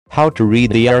How to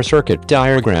read the air circuit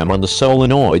diagram on the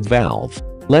solenoid valve.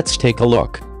 Let's take a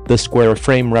look. The square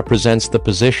frame represents the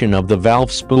position of the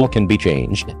valve spool can be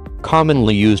changed.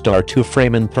 Commonly used are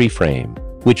 2-frame and 3-frame,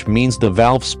 which means the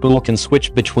valve spool can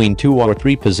switch between 2 or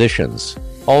 3 positions,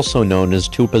 also known as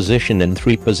 2-position and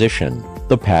 3-position.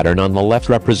 The pattern on the left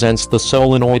represents the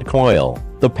solenoid coil.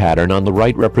 The pattern on the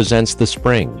right represents the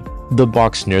spring. The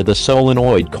box near the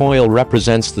solenoid coil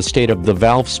represents the state of the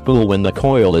valve spool when the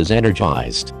coil is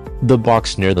energized. The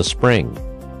box near the spring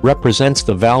represents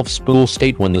the valve spool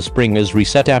state when the spring is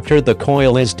reset after the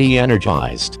coil is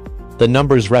de-energized. The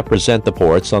numbers represent the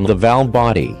ports on the valve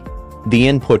body. The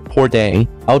input port A,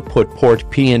 output port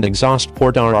P and exhaust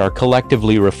port R are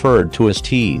collectively referred to as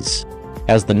T's.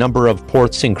 As the number of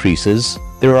ports increases,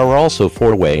 there are also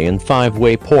 4-way and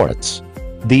 5-way ports.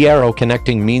 The arrow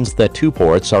connecting means that 2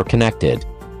 ports are connected.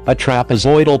 A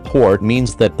trapezoidal port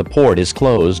means that the port is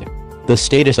closed. The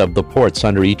status of the ports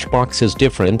under each box is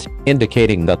different,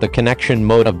 indicating that the connection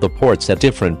mode of the ports at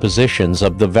different positions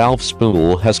of the valve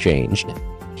spool has changed.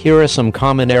 Here are some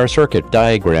common air circuit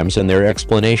diagrams and their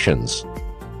explanations.